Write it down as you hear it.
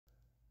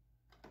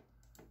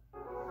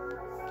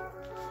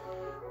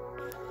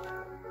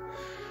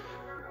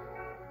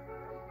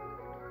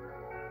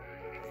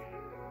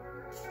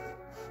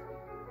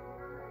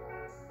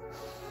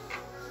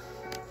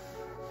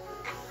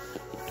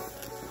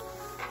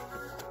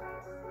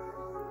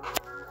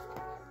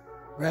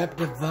Rap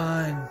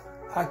divine,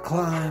 I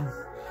climb.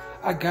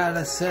 I got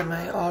a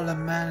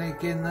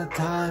semi-automatic in the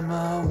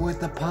timer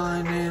with the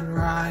pine and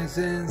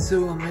rising.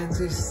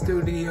 Nick-Mesaana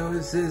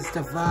Studios is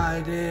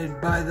divided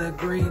by the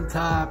green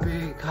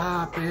topic,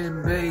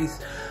 hopping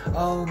bass.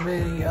 Oh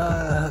me,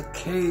 a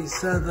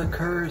case of the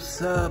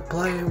curse,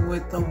 playing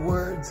with the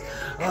words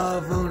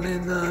of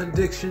owning the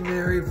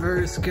dictionary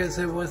verse, cause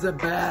it was a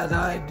bad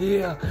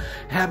idea.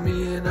 Had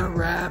me in a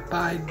rap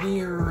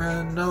idea,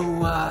 no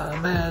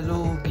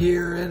metal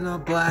gear and a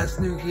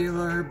blast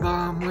nuclear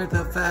bomb with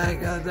a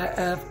fag of the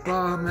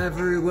F-bomb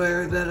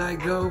everywhere that I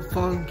go.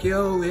 Funk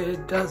yo,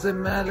 it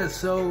doesn't matter,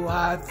 so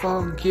I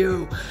funk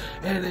you.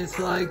 And it's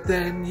like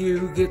then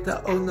you get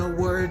to own the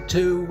word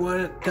too.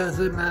 What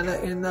doesn't matter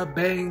in the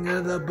bang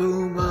of the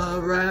boom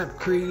of rap,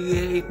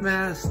 create,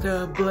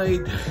 master,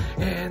 blade.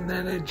 And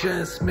then it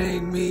just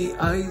made me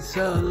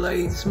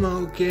isolate,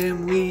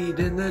 smoking weed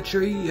in the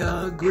tree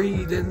of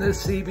greed, and the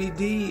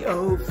CBD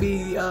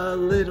feed a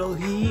little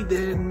heat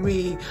in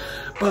me.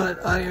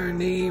 But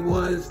irony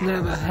was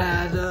never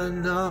had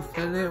enough,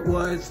 and it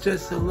was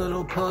just a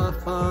little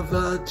puff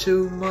of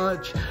too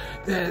much.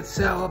 That's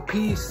how it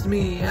pieced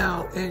me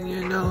out. And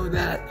you know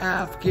that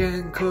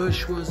Afghan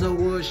Kush was a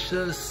whoosh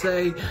to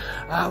say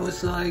I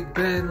was like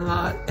Ben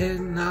Lot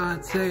and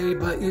Nazi.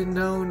 But you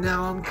know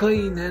now I'm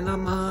clean and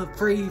I'm a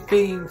free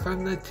fiend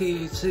from the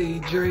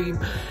THC dream.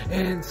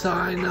 And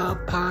sign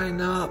up, pine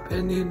up,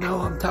 and you know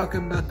I'm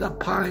talking about the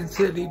Pine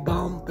City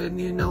bump. And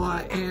you know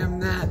I am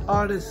that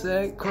artist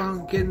that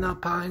crunk in the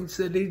Pine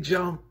City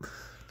jump.